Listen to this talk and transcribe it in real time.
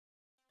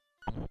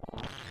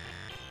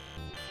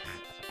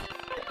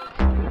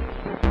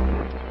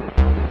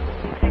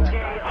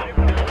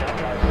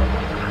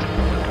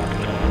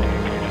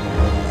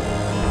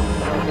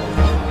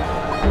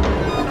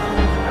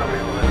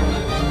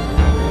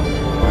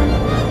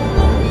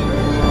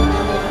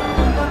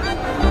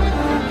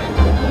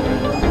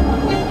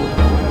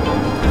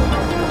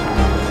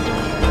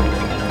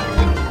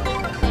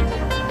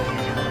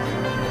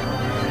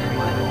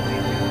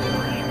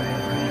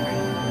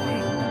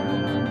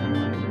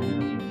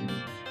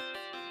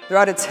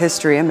Throughout its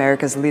history,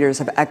 America's leaders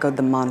have echoed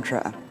the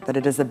mantra that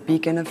it is a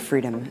beacon of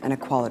freedom and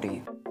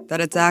equality,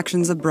 that its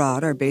actions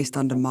abroad are based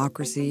on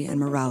democracy and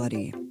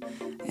morality,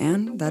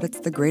 and that it's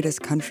the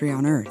greatest country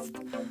on earth.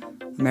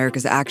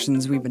 America's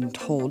actions, we've been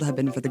told, have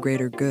been for the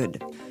greater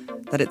good,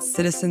 that its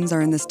citizens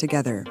are in this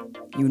together,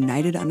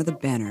 united under the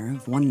banner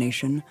of one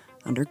nation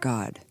under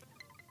God.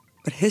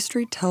 But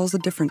history tells a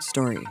different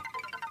story.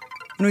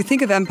 When we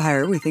think of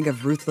empire, we think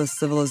of ruthless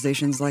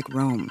civilizations like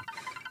Rome,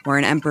 where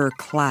an emperor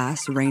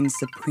class reigns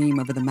supreme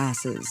over the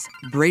masses,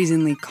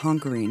 brazenly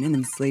conquering and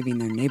enslaving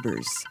their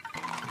neighbors.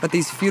 But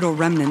these feudal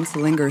remnants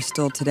linger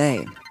still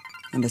today,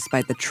 and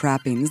despite the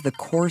trappings, the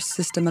core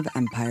system of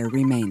empire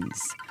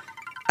remains.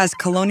 As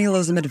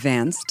colonialism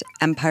advanced,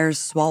 empires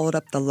swallowed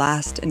up the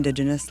last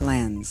indigenous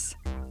lands.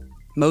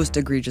 Most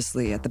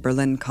egregiously, at the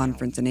Berlin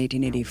Conference in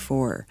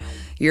 1884,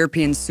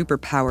 European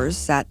superpowers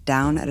sat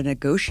down at a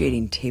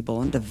negotiating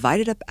table and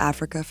divided up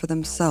Africa for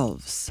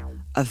themselves,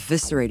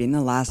 eviscerating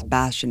the last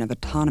bastion of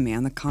autonomy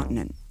on the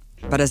continent.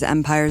 But as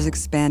empires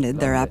expanded,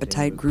 their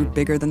appetite grew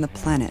bigger than the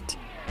planet.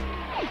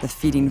 The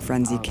feeding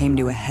frenzy came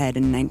to a head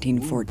in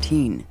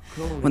 1914,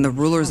 when the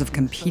rulers of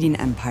competing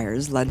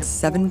empires led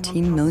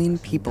 17 million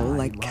people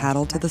like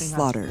cattle to the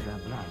slaughter.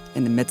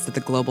 In the midst of the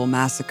global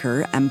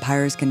massacre,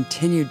 empires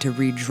continued to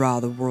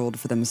redraw the world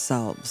for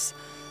themselves.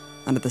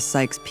 Under the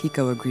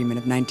Sykes-Picot Agreement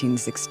of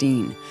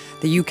 1916,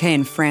 the UK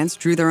and France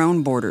drew their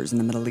own borders in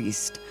the Middle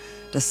East,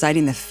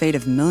 deciding the fate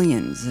of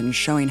millions and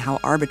showing how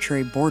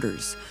arbitrary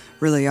borders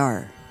really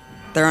are.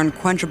 Their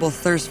unquenchable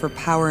thirst for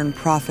power and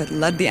profit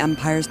led the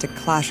empires to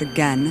clash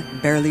again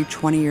barely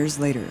 20 years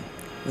later,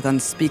 with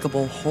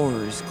unspeakable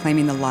horrors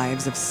claiming the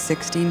lives of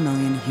 60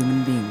 million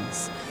human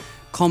beings,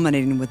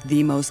 culminating with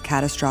the most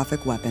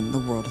catastrophic weapon the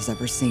world has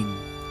ever seen.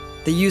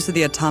 The use of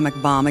the atomic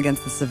bomb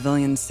against the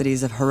civilian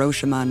cities of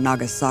Hiroshima and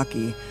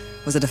Nagasaki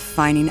was a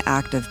defining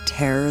act of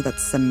terror that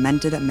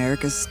cemented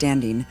America's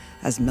standing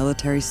as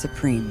military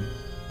supreme.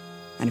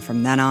 And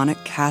from then on,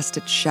 it cast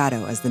its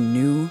shadow as the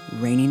new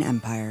reigning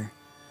empire.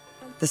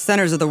 The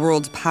centers of the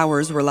world's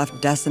powers were left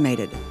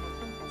decimated,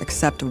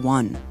 except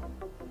one,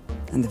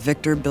 and the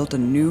victor built a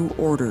new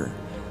order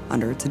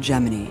under its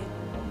hegemony.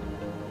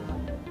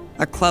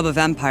 A club of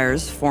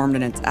empires formed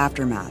in its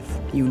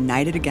aftermath,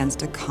 united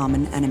against a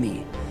common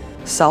enemy: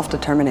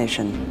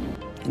 self-determination.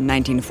 In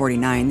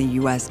 1949, the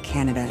US,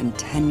 Canada, and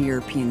 10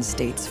 European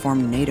states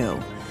formed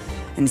NATO,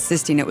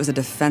 insisting it was a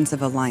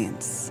defensive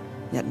alliance.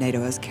 Yet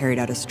NATO has carried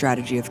out a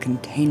strategy of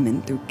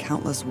containment through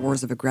countless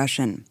wars of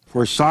aggression.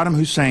 For Saddam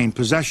Hussein,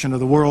 possession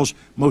of the world's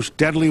most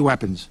deadly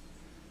weapons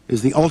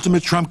is the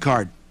ultimate trump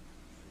card,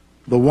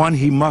 the one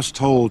he must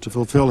hold to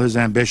fulfill his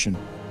ambition.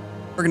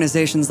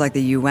 Organizations like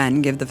the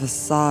UN give the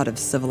facade of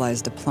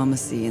civilized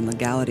diplomacy and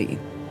legality,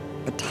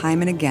 but time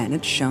and again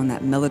it's shown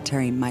that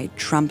military might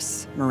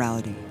trumps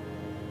morality.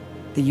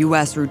 The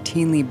US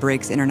routinely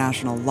breaks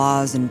international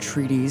laws and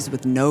treaties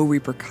with no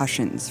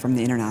repercussions from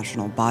the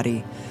international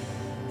body.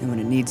 And when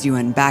it needs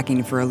UN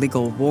backing for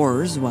illegal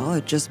wars, well,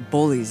 it just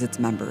bullies its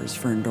members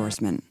for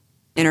endorsement.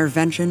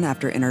 Intervention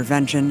after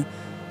intervention,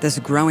 this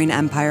growing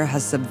empire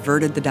has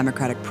subverted the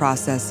democratic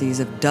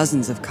processes of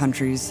dozens of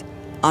countries,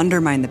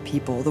 undermined the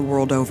people the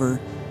world over,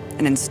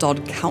 and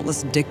installed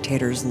countless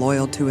dictators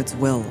loyal to its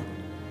will.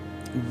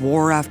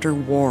 War after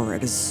war, it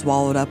has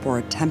swallowed up or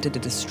attempted to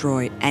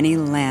destroy any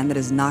land that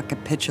has not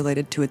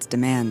capitulated to its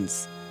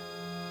demands.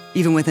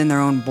 Even within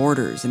their own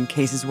borders, in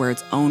cases where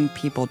its own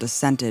people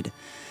dissented,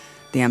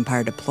 the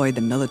empire deployed the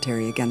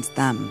military against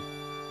them.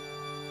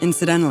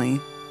 Incidentally,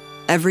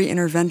 every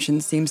intervention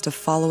seems to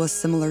follow a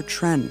similar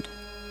trend.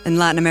 In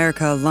Latin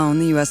America alone,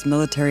 the US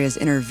military has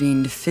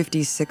intervened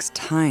 56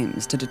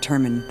 times to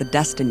determine the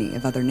destiny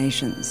of other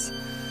nations.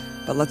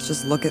 But let's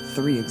just look at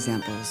 3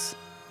 examples.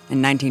 In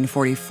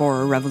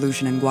 1944, a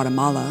revolution in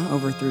Guatemala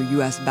overthrew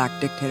US-backed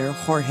dictator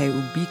Jorge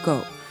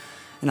Ubico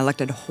and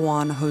elected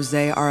Juan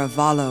José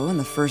Arevalo in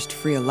the first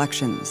free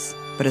elections.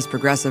 But his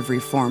progressive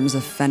reforms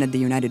offended the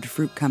United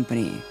Fruit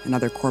Company and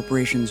other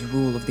corporations'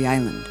 rule of the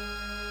island.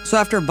 So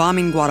after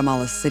bombing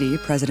Guatemala City,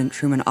 President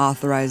Truman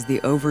authorized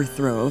the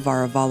overthrow of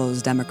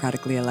Arevalo's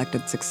democratically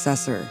elected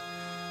successor,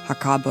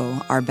 Jacobo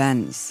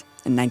Arbenz,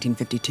 in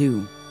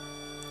 1952.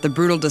 The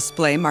brutal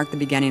display marked the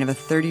beginning of a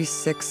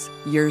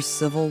 36-year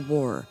civil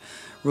war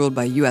ruled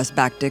by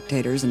US-backed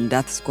dictators and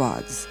death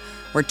squads,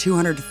 where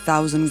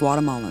 200,000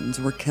 Guatemalans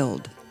were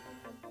killed.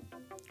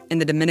 In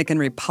the Dominican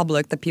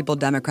Republic, the people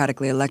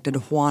democratically elected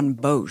Juan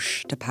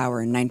Bosch to power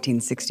in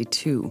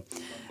 1962,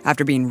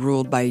 after being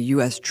ruled by a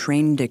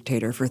US-trained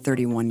dictator for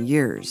 31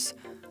 years,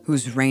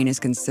 whose reign is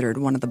considered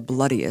one of the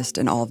bloodiest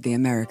in all of the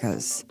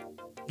Americas.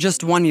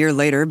 Just 1 year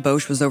later,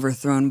 Bosch was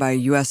overthrown by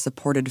a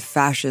US-supported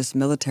fascist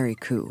military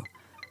coup.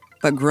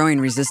 But growing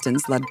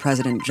resistance led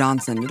President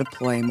Johnson to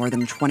deploy more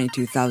than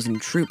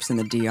 22,000 troops in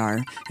the DR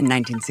in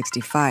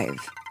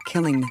 1965,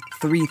 killing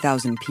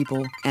 3,000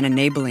 people and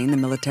enabling the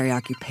military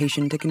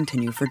occupation to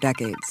continue for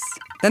decades.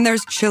 Then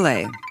there's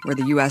Chile, where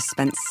the U.S.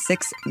 spent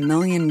 $6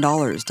 million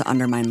to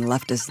undermine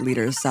leftist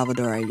leader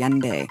Salvador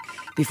Allende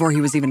before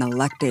he was even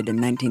elected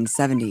in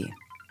 1970.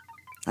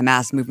 A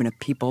mass movement of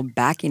people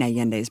backing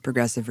Allende's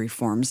progressive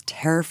reforms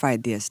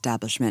terrified the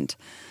establishment,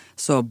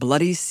 so a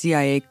bloody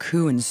CIA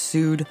coup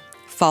ensued,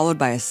 followed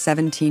by a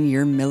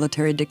 17-year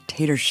military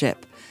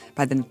dictatorship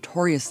by the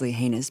notoriously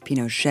heinous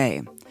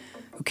Pinochet,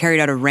 who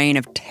carried out a reign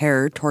of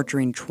terror,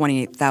 torturing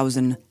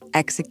 28,000,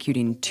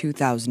 executing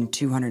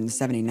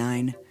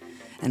 2,279,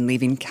 and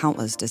leaving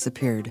countless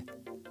disappeared.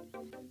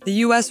 The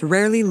U.S.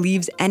 rarely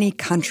leaves any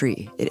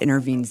country it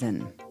intervenes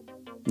in.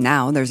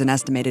 Now, there's an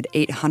estimated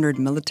 800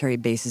 military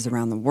bases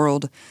around the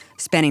world,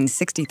 spanning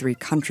 63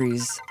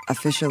 countries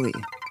officially.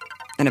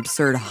 An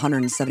absurd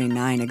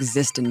 179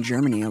 exist in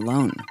Germany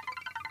alone.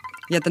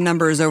 Yet the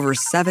number is over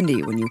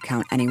 70 when you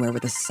count anywhere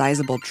with a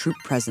sizable troop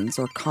presence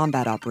or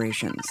combat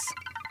operations.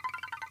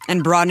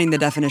 And broadening the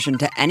definition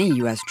to any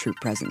U.S. troop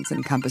presence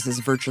encompasses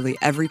virtually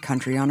every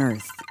country on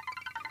Earth.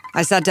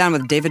 I sat down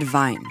with David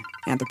Vine,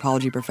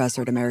 anthropology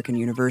professor at American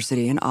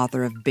University and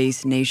author of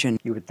Base Nation.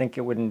 You would think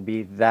it wouldn't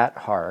be that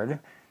hard.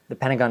 The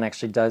Pentagon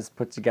actually does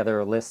put together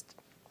a list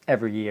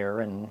every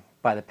year, and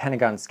by the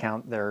Pentagon's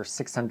count, there are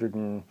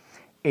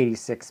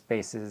 686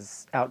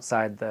 bases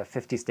outside the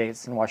 50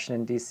 states in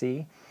Washington,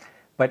 D.C.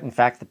 But in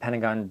fact, the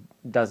Pentagon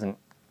doesn't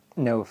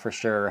know for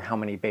sure how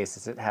many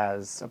bases it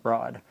has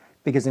abroad.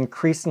 Because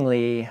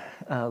increasingly,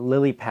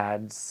 lily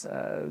pads,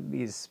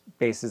 these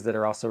bases that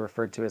are also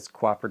referred to as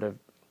cooperative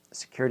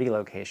security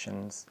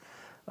locations,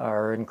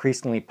 are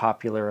increasingly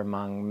popular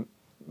among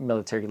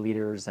military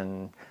leaders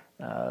and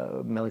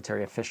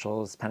military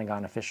officials,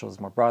 Pentagon officials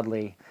more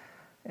broadly.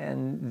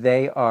 And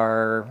they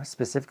are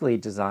specifically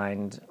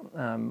designed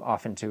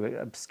often to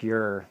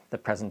obscure the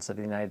presence of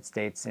the United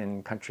States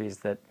in countries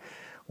that,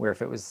 where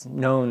if it was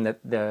known that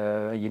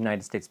the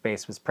United States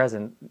base was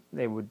present,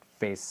 they would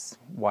face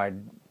wide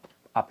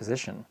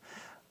opposition.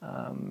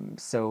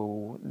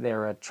 So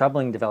they're a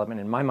troubling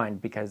development in my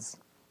mind because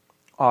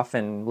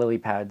often lily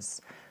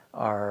pads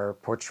are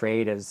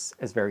portrayed as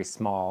very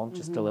small,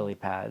 just a lily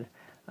pad.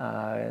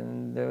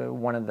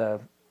 And one of the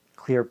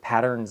clear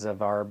patterns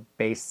of our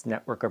base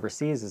network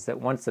overseas is that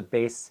once a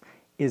base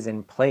is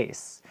in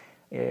place,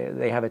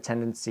 they have a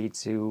tendency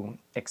to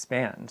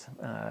expand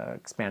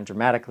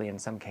dramatically in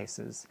some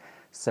cases.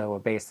 So a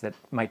base that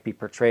might be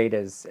portrayed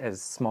as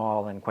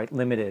small and quite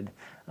limited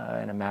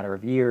in a matter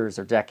of years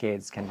or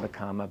decades can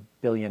become a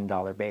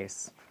billion-dollar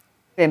base.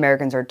 The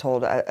Americans are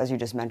told, as you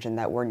just mentioned,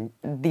 that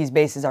these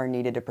bases are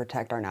needed to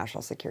protect our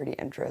national security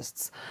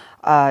interests.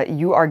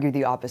 You argue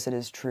the opposite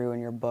is true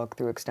in your book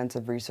through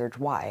extensive research.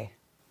 Why?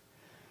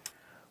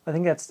 I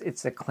think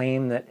it's a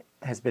claim that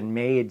has been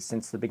made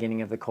since the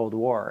beginning of the Cold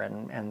War,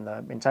 and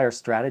the entire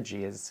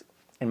strategy is,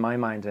 in my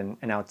mind,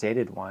 an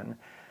outdated one.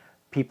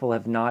 People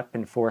have not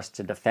been forced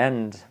to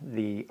defend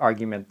the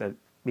argument that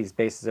these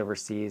bases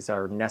overseas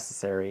are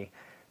necessary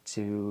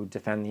to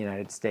defend the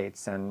United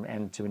States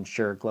and to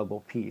ensure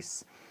global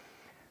peace.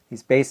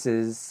 These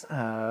bases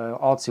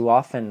all too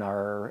often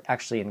are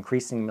actually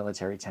increasing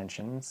military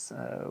tensions.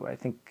 I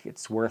think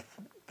it's worth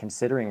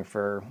considering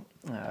for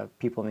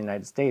people in the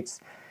United States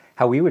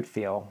how we would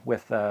feel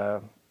with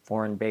a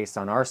foreign base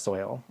on our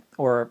soil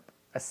or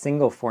a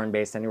single foreign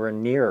base anywhere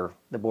near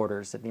the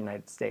borders of the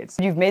United States.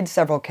 You've made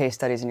several case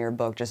studies in your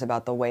book just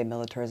about the way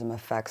militarism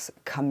affects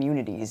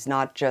communities,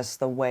 not just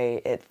the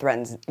way it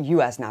threatens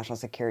U.S. national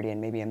security and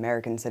maybe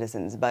American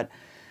citizens, but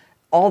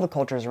all the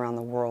cultures around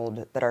the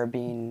world that are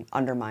being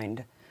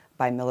undermined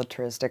by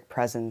militaristic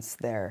presence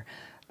there.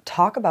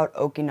 Talk about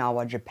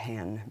Okinawa,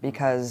 Japan,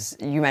 because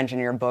you mentioned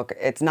in your book,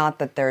 it's not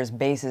that there's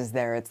bases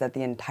there, it's that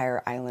the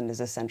entire island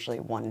is essentially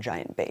one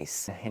giant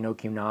base. In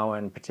Okinawa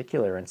in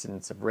particular,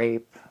 incidents of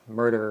rape,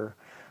 murder,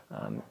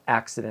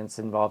 accidents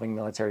involving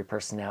military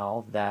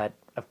personnel that,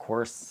 of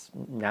course,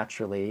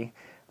 naturally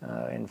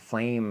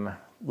inflame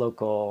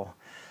local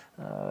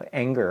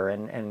anger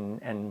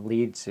and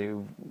lead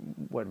to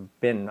what have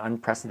been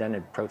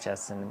unprecedented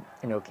protests in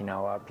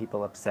Okinawa,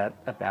 people upset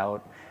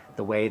about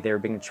the way they're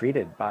being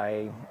treated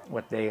by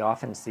what they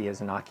often see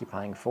as an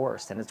occupying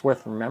force. And it's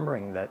worth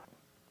remembering that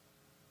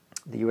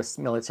the U.S.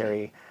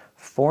 military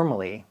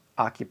formally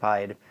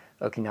occupied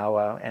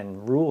Okinawa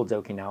and ruled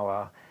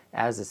Okinawa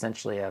as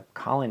essentially a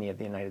colony of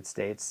the United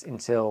States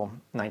until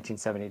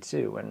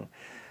 1972, and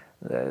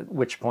at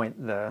which point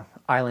the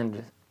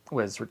island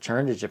was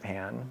returned to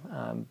Japan,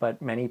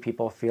 but many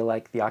people feel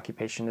like the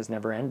occupation has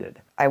never ended.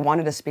 I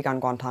wanted to speak on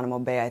Guantanamo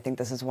Bay. I think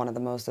this is one of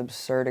the most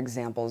absurd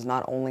examples,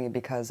 not only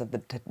because of the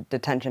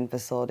detention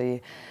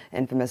facility,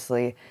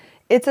 infamously.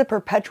 It's a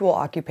perpetual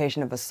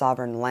occupation of a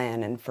sovereign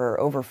land, and for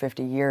over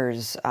 50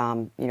 years,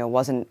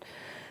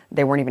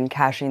 they weren't even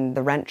cashing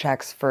the rent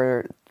checks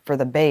for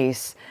the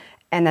base.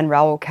 And then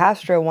Raul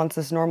Castro, once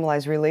this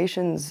normalized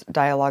relations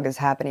dialogue is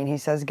happening, he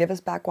says, give us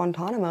back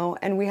Guantanamo,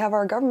 and we have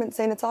our government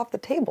saying it's off the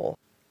table.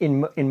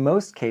 In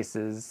most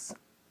cases,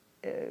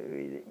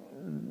 the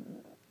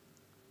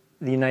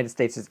United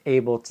States is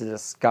able to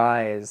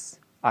disguise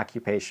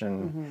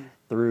occupation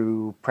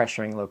through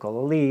pressuring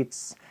local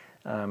elites,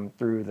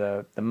 through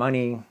the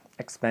money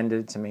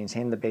expended to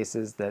maintain the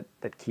bases that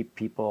keep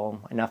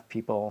enough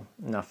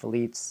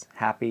elites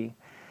happy.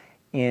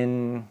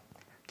 In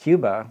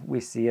Cuba,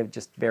 we see a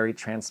just very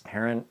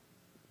transparent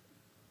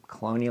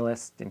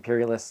colonialist,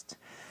 imperialist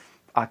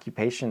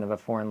occupation of a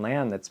foreign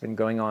land that's been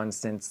going on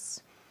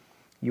since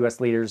U.S.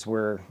 leaders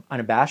were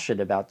unabashed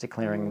about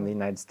declaring the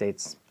United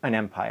States an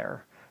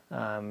empire.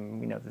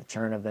 The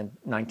turn of the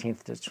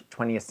 19th to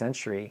 20th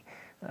century,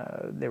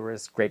 there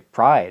was great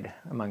pride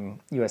among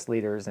U.S.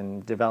 leaders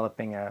in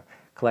developing a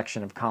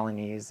collection of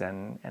colonies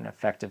and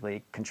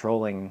effectively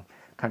controlling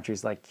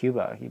countries like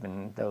Cuba,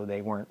 even though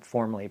they weren't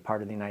formally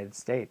part of the United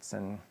States.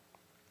 And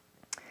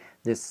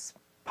this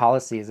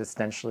policy has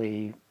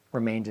essentially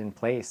remained in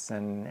place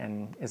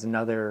and is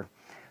another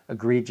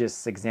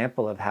egregious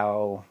example of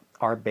how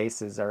our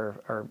bases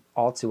are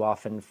all too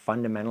often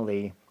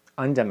fundamentally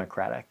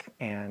undemocratic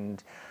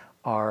and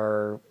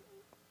are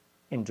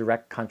in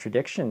direct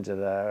contradiction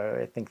to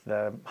I think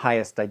the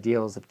highest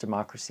ideals of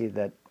democracy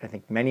that I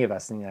think many of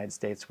us in the United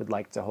States would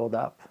like to hold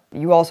up.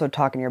 You also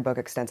talk in your book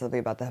extensively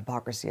about the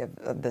hypocrisy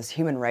of this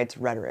human rights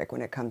rhetoric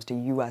when it comes to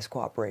U.S.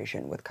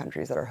 cooperation with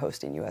countries that are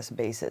hosting U.S.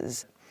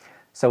 bases.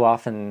 So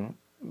often,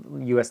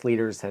 U.S.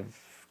 leaders have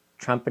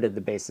trumpeted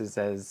the bases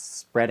as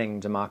spreading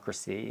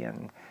democracy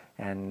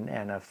and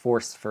a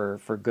force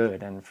for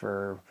good and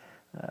for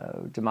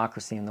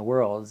democracy in the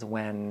world,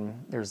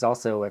 when there's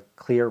also a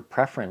clear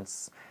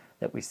preference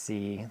that we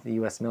see the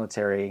U.S.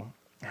 military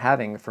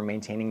having for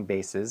maintaining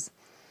bases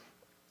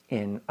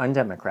in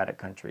undemocratic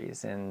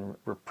countries, in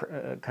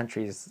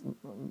countries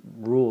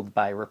ruled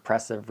by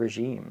repressive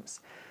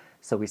regimes.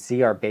 So we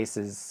see our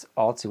bases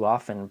all too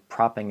often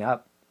propping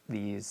up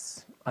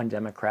these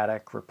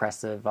undemocratic,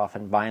 repressive,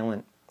 often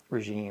violent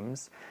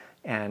regimes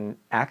and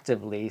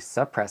actively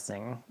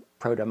suppressing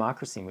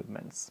pro-democracy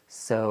movements.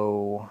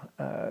 So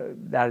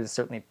that is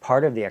certainly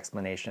part of the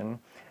explanation.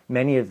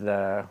 Many of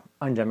the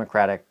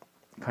undemocratic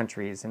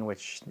countries in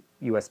which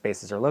U.S.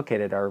 bases are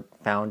located are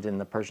found in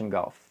the Persian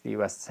Gulf. The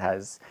U.S.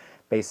 has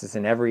bases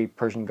in every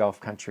Persian Gulf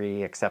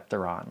country except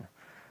Iran,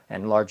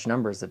 and large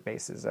numbers of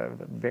bases, a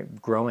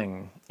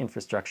growing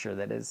infrastructure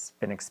that has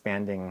been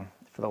expanding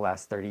for the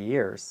last 30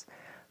 years.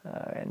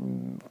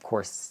 And of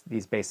course,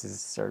 these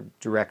bases are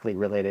directly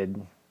related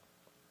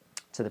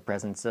to the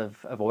presence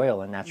of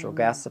oil and natural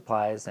gas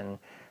supplies and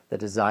the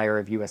desire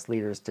of U.S.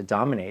 leaders to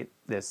dominate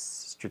this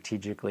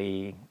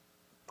strategically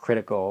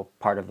critical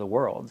part of the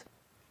world.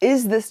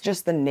 Is this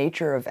just the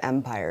nature of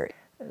empire?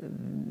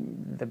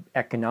 The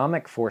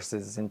economic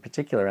forces in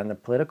particular and the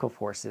political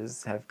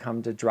forces have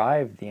come to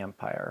drive the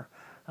empire.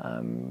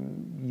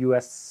 The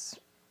U.S.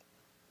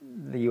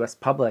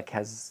 public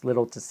has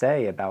little to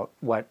say about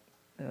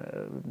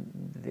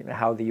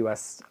how the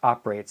U.S.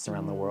 operates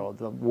around the world,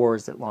 the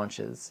wars it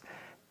launches.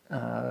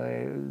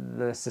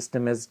 The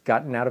system has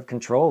gotten out of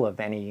control of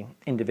any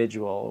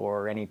individual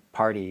or any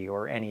party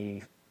or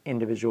any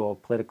individual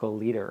political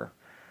leader.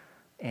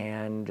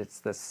 And it's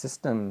the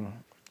system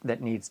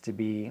that needs to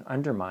be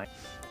undermined.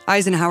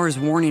 Eisenhower's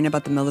warning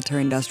about the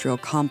military-industrial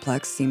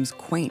complex seems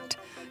quaint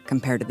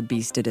compared to the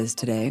beast it is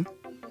today.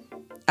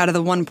 Out of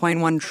the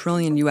 $1.1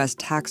 trillion U.S.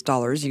 tax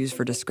dollars used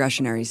for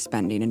discretionary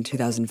spending in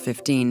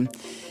 2015,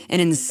 an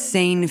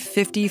insane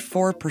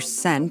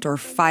 54%, or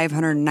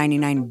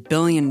 $599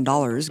 billion,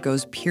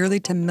 goes purely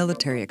to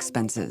military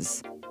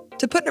expenses.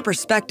 To put into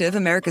perspective,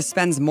 America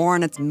spends more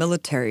on its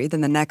military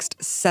than the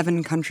next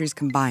 7 countries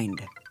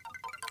combined.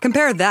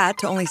 Compare that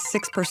to only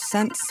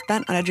 6%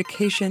 spent on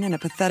education and a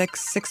pathetic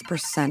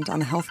 6%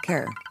 on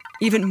healthcare.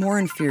 Even more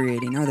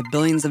infuriating are the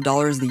billions of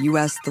dollars the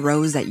U.S.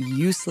 throws at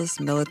useless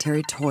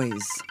military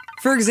toys.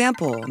 For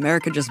example,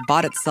 America just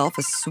bought itself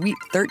a sweet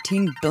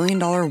 $13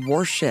 billion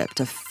warship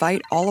to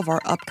fight all of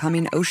our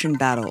upcoming ocean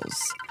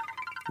battles.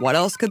 What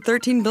else could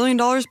 $13 billion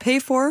pay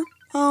for?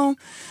 Oh,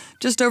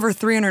 just over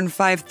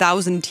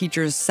 305,000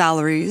 teachers'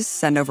 salaries,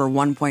 send over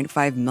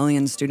 1.5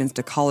 million students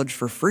to college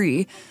for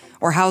free,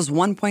 or house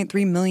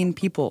 1.3 million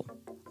people,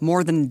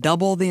 more than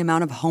double the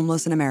amount of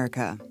homeless in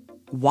America.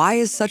 Why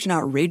is such an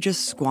outrageous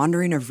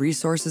squandering of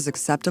resources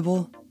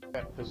acceptable?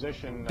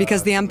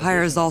 Because the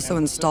empire has also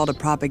installed a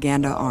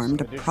propaganda arm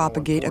to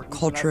propagate a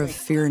culture of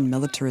fear and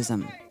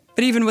militarism.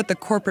 But even with the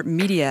corporate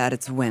media at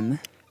its whim,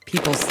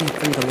 people see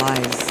through the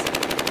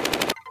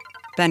lies.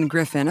 Ben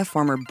Griffin, a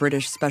former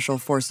British Special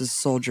Forces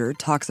soldier,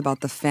 talks about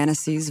the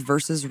fantasies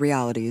versus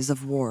realities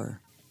of war.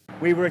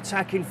 We were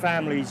attacking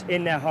families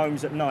in their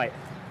homes at night,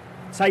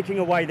 taking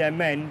away their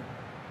men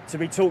to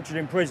be tortured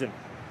in prison.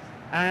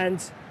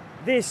 And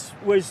this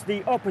was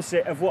the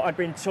opposite of what I'd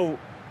been taught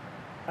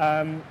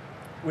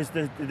was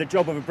the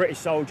job of a British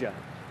soldier.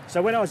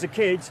 So when I was a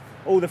kid,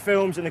 all the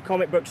films and the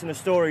comic books and the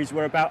stories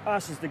were about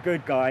us as the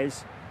good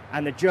guys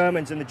and the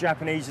Germans and the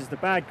Japanese as the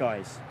bad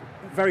guys.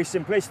 Very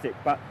simplistic,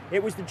 but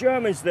it was the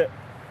Germans that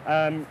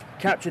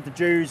captured the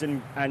Jews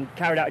and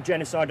carried out a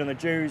genocide on the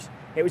Jews.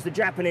 It was the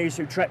Japanese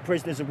who treated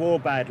prisoners of war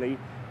badly.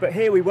 But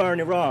here we were in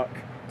Iraq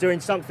doing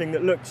something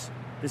that looked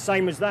the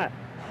same as that.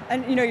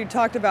 And you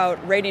talked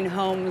about raiding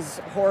homes,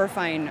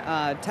 horrifying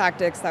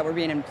tactics that were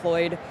being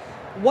employed.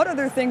 What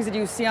other things did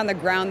you see on the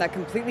ground that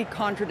completely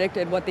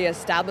contradicted what the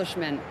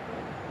establishment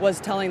was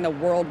telling the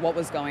world what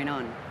was going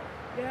on?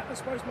 Yeah, I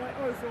suppose my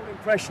overall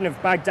impression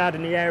of Baghdad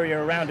and the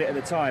area around it at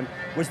the time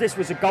was this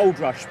was a gold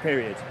rush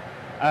period.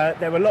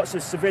 There were lots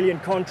of civilian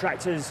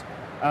contractors,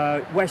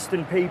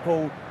 Western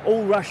people,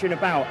 all rushing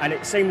about, and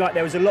it seemed like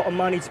there was a lot of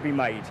money to be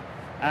made.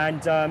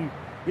 And,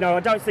 I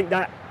don't think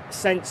that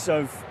sense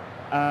of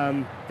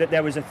that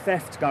there was a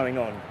theft going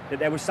on, that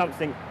there was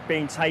something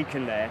being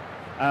taken there,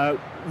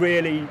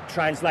 really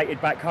translated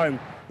back home.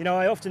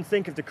 I often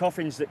think of the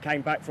coffins that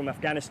came back from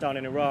Afghanistan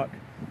and Iraq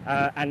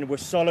and were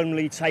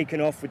solemnly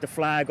taken off with the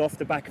flag off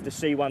the back of the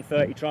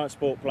C-130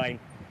 transport plane.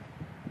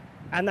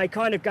 And they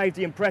kind of gave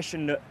the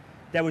impression that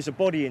there was a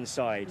body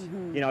inside,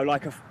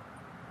 like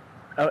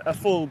a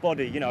full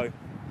body,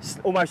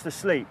 almost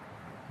asleep.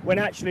 When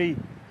actually,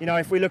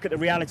 if we look at the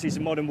realities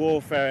of modern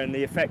warfare and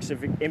the effects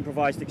of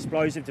improvised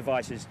explosive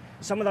devices,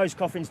 some of those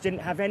coffins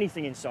didn't have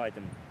anything inside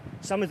them.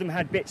 Some of them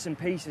had bits and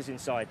pieces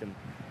inside them.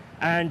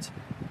 And,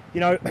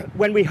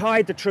 when we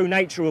hide the true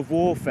nature of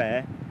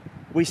warfare,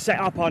 we set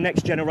up our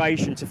next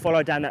generation to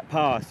follow down that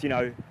path,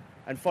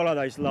 and follow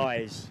those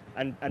lies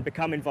and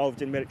become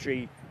involved in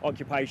military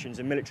occupations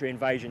and military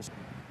invasions.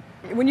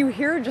 When you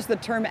hear just the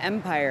term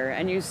empire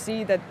and you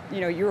see that,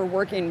 you were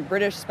working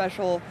British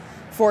special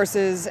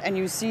forces and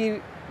you see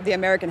the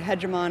American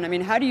hegemon, I mean,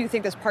 how do you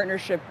think this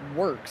partnership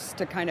works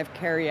to kind of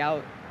carry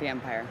out the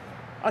empire?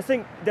 I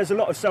think there's a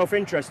lot of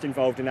self-interest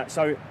involved in that.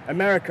 So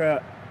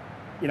America,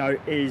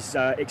 is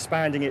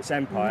expanding its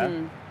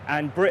empire,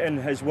 and Britain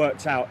has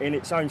worked out in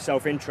its own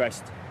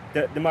self-interest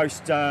that the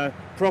most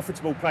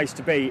profitable place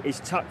to be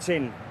is tucked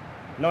in,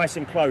 nice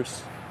and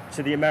close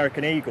to the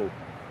American eagle,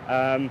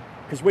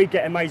 because we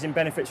get amazing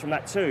benefits from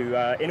that too,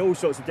 in all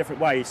sorts of different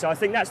ways. So I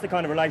think that's the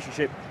kind of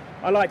relationship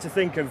I like to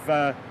think of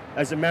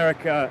as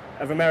America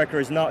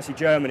as Nazi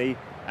Germany,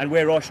 and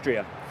we're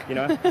Austria,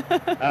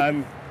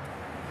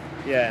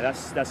 Yeah,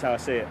 that's how I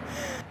see it.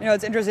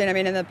 It's interesting. I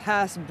mean, in the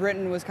past,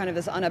 Britain was kind of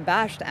this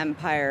unabashed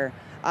empire,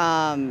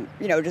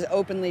 just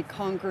openly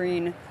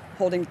conquering,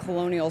 holding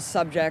colonial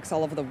subjects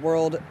all over the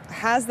world.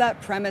 Has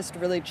that premise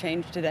really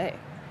changed today?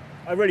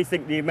 I really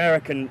think the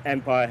American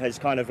empire has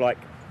kind of like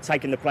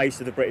taken the place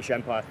of the British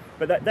Empire,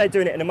 but they're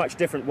doing it in a much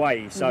different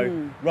way.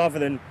 So rather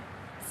than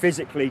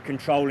physically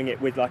controlling it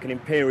with like an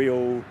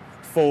imperial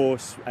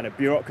force and a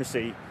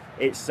bureaucracy,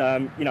 it's,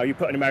 you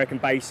put an American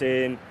base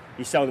in,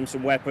 you sell them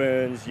some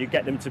weapons, you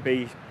get them to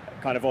be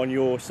kind of on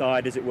your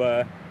side, as it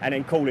were, and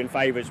then call in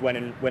favours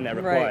when they're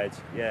required.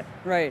 Right. Yeah.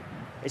 Right.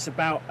 It's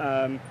about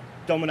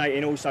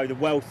dominating also the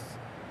wealth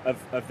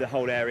of the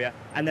whole area,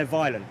 and they're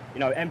violent.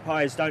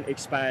 Empires don't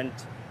expand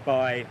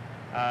by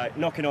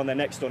knocking on their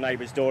next door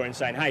neighbour's door and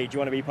saying, "Hey, do you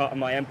want to be part of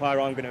my empire?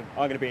 I'm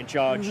gonna be in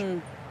charge.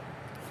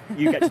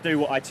 You get to do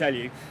what I tell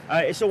you."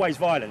 It's always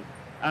violent,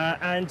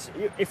 and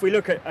if we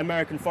look at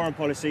American foreign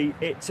policy,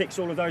 it ticks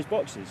all of those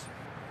boxes.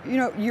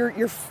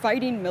 You're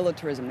fighting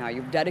militarism now.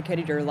 You've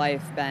dedicated your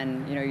life,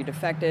 Ben. You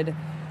defected,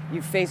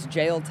 you faced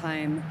jail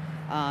time,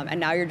 and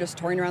now you're just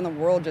touring around the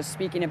world just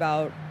speaking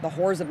about the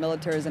horrors of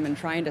militarism and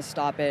trying to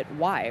stop it.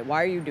 Why?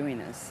 Why are you doing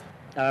this?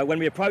 When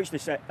we approached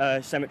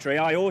the cemetery,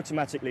 I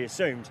automatically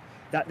assumed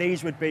that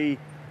these would be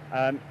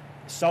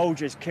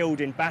soldiers killed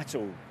in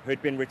battle who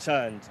had been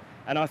returned.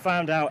 And I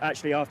found out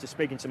actually after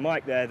speaking to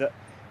Mike there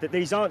that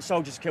these aren't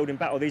soldiers killed in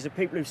battle. These are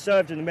people who've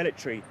served in the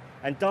military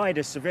and died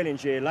as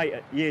civilians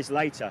years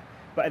later,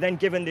 but are then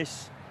given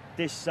this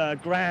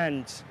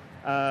grand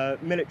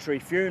military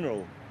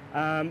funeral.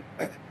 And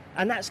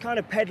that's kind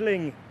of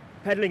peddling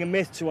a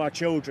myth to our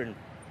children,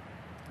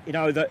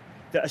 that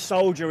a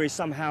soldier is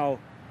somehow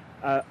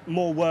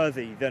more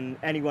worthy than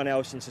anyone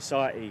else in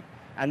society,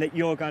 and that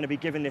you're going to be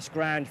given this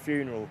grand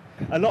funeral.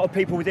 A lot of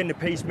people within the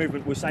peace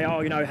movement will say,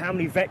 how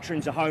many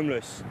veterans are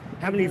homeless?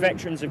 How many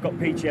veterans have got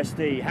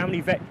PTSD?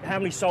 How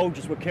many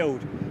soldiers were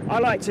killed? I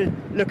like to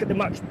look at the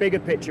much bigger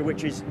picture,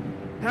 which is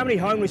how many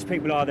homeless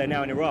people are there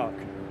now in Iraq?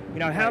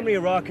 How many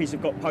Iraqis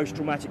have got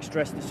post-traumatic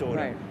stress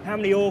disorder? Right. How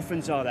many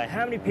orphans are there?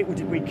 How many people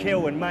did we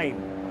kill and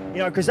maim?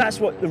 Because that's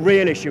what the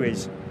real issue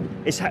is.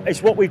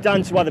 It's what we've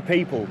done to other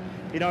people.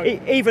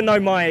 Even though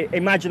my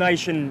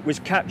imagination was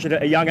captured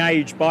at a young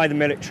age by the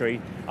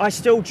military, I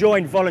still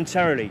joined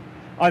voluntarily.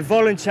 I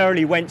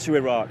voluntarily went to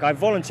Iraq. I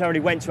voluntarily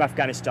went to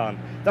Afghanistan.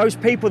 Those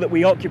people that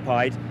we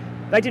occupied,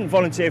 they didn't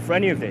volunteer for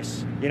any of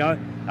this.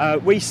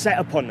 We set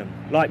upon them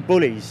like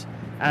bullies,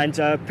 and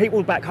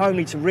people back home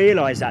need to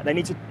realise that.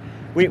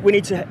 We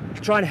need to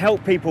try and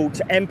help people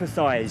to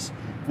empathise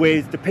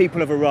with the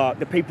people of Iraq,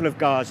 the people of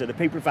Gaza, the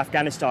people of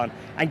Afghanistan,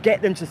 and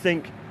get them to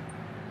think,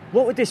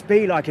 what would this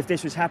be like if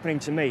this was happening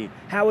to me?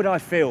 How would I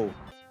feel?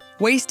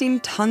 Wasting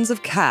tons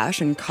of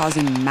cash and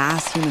causing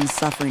mass human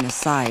suffering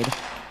aside,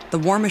 the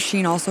war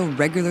machine also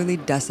regularly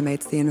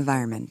decimates the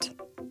environment.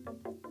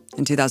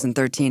 In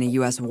 2013, a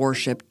U.S.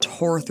 warship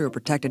tore through a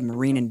protected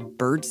marine and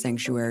bird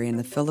sanctuary in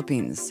the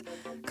Philippines,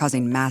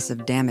 causing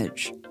massive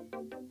damage.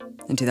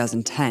 In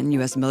 2010,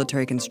 U.S.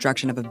 military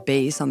construction of a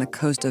base on the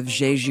coast of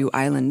Jeju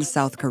Island,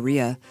 South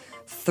Korea,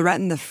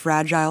 threatened the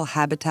fragile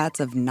habitats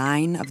of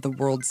 9 of the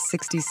world's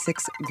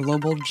 66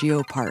 global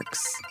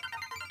geoparks.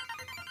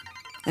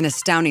 An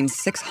astounding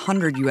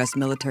 600 U.S.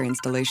 military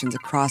installations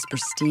across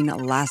pristine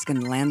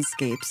Alaskan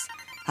landscapes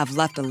have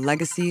left a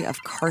legacy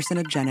of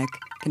carcinogenic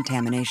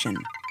contamination.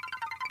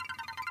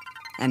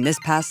 And this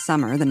past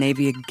summer, the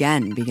Navy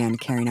again began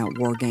carrying out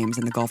war games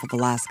in the Gulf of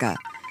Alaska,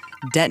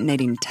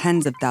 detonating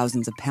tens of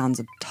thousands of pounds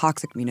of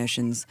toxic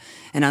munitions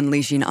and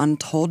unleashing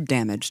untold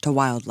damage to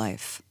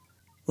wildlife.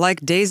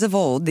 Like days of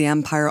old, the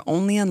Empire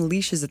only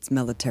unleashes its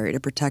military to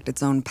protect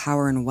its own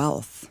power and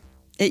wealth.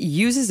 It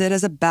uses it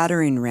as a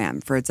battering ram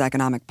for its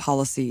economic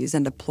policies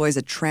and deploys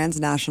a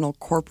transnational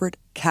corporate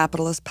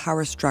capitalist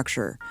power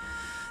structure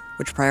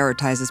which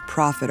prioritizes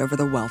profit over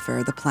the welfare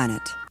of the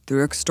planet.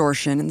 Through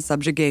extortion and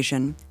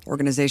subjugation,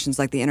 organizations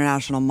like the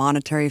International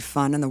Monetary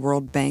Fund and the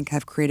World Bank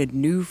have created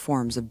new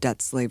forms of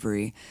debt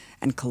slavery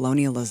and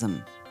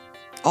colonialism.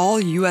 All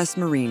U.S.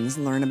 Marines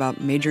learn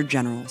about Major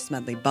General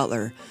Smedley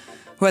Butler,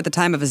 who at the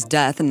time of his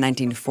death in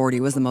 1940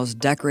 was the most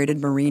decorated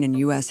Marine in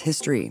U.S.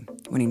 history,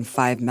 winning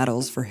 5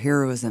 medals for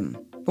heroism.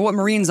 But what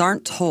Marines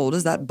aren't told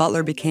is that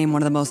Butler became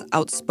one of the most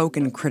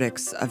outspoken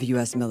critics of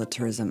U.S.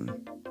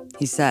 militarism.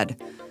 He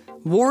said,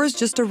 "War is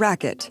just a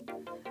racket.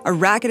 A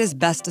racket is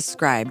best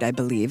described, I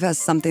believe, as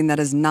something that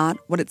is not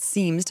what it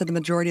seems to the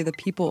majority of the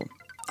people.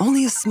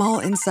 Only a small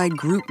inside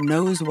group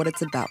knows what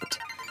it's about.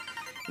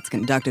 It's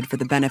conducted for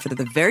the benefit of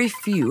the very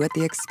few at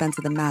the expense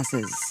of the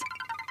masses."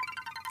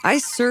 I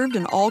served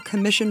in all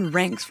commissioned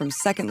ranks from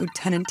second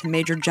lieutenant to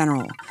major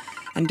general,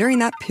 and during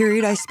that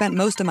period I spent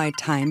most of my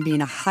time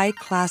being a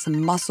high-class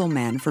muscle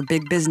man for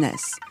big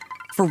business,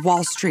 for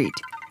Wall Street,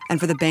 and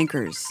for the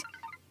bankers.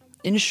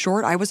 In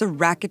short, I was a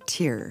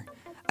racketeer,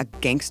 a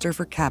gangster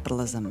for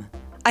capitalism.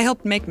 I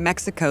helped make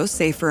Mexico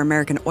safe for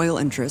American oil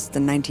interests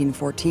in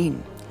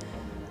 1914.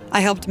 I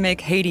helped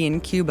make Haiti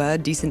and Cuba a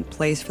decent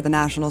place for the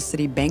National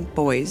City Bank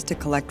boys to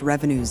collect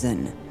revenues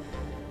in.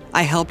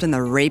 I helped in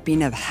the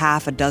raping of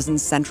half a dozen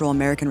Central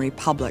American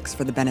republics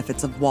for the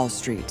benefits of Wall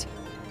Street.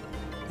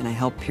 And I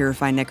helped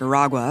purify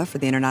Nicaragua for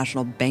the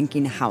International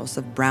Banking House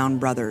of Brown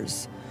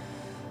Brothers.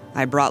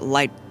 I brought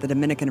light to the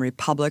Dominican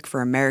Republic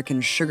for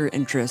American sugar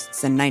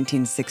interests in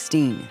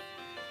 1916.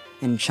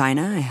 In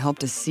China, I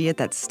helped to see it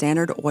that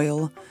Standard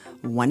Oil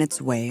went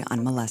its way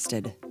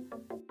unmolested.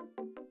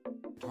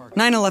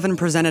 9/11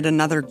 presented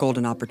another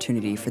golden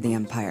opportunity for the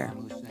empire.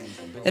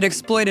 It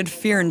exploited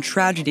fear and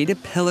tragedy to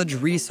pillage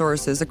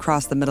resources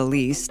across the Middle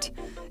East,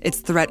 its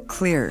threat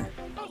clear: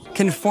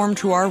 conform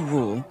to our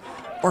rule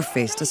or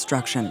face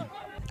destruction.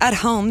 At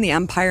home, the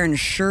empire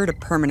ensured a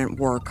permanent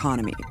war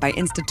economy by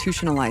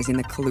institutionalizing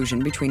the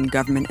collusion between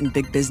government and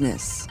big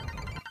business.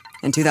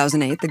 In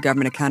 2008, the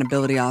Government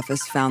Accountability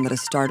Office found that a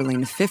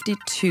startling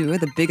 52 of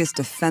the biggest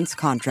defense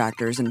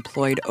contractors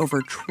employed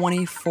over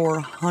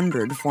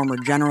 2,400 former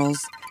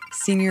generals,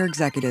 senior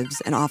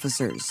executives, and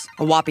officers.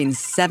 A whopping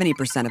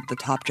 70% of the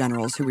top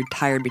generals who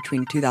retired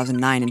between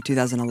 2009 and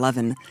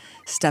 2011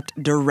 stepped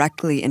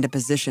directly into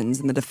positions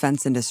in the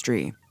defense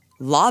industry.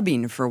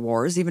 Lobbying for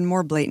war is even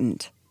more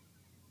blatant.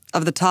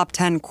 Of the top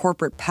 10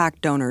 corporate PAC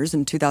donors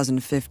in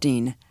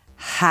 2015,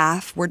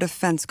 half were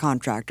defense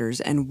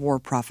contractors and war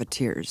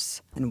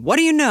profiteers. And what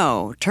do you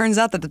know? Turns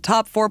out that the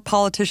top 4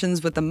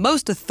 politicians with the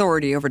most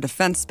authority over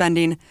defense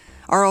spending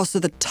are also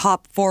the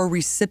top 4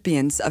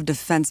 recipients of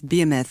defense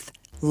behemoth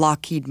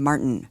Lockheed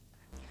Martin.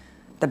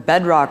 The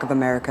bedrock of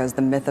America is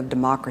the myth of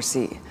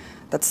democracy,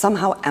 that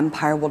somehow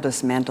empire will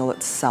dismantle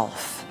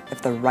itself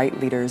if the right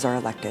leaders are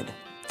elected.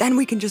 Then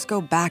we can just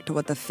go back to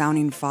what the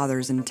founding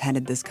fathers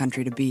intended this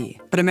country to be.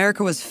 But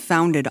America was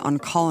founded on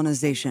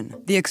colonization,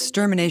 the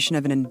extermination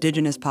of an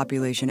indigenous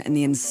population, and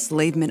the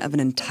enslavement of an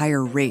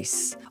entire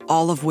race,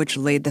 all of which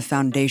laid the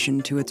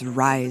foundation to its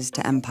rise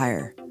to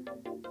empire.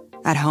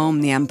 At home,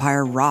 the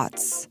empire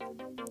rots.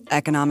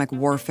 Economic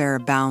warfare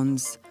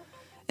abounds.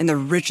 In the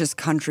richest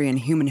country in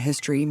human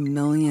history,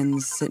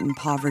 millions sit in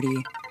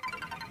poverty.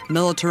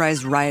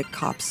 Militarized riot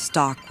cops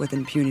stalk with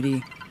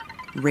impunity.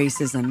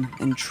 Racism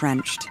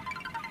entrenched.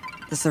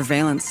 The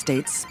surveillance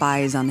state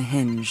spies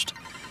unhinged,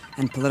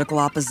 and political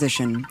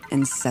opposition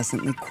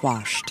incessantly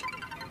quashed.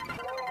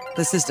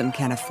 The system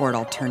can't afford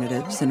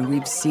alternatives, and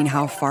we've seen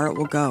how far it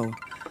will go,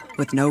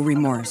 with no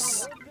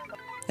remorse.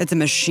 It's a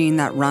machine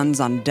that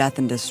runs on death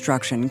and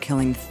destruction,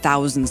 killing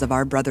thousands of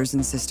our brothers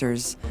and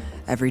sisters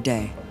every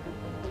day.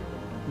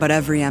 But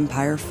every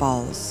empire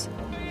falls,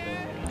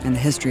 and the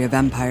history of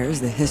empire is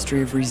the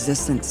history of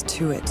resistance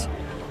to it,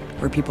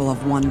 where people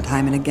have won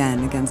time and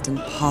again against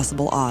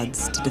impossible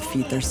odds to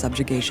defeat their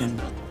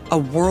subjugation. A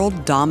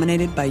world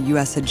dominated by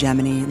U.S.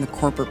 hegemony and the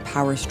corporate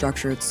power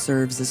structure it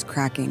serves is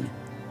cracking.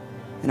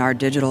 And our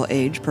digital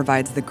age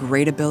provides the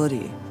great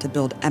ability to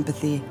build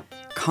empathy,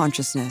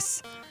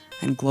 consciousness,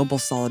 and global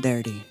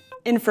solidarity.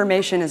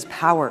 Information is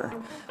power.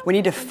 We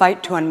need to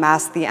fight to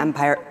unmask the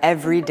empire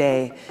every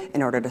day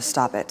in order to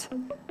stop it.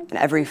 And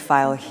every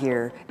file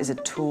here is a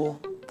tool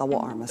that will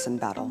arm us in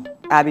battle.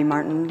 Abby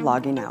Martin,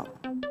 logging out.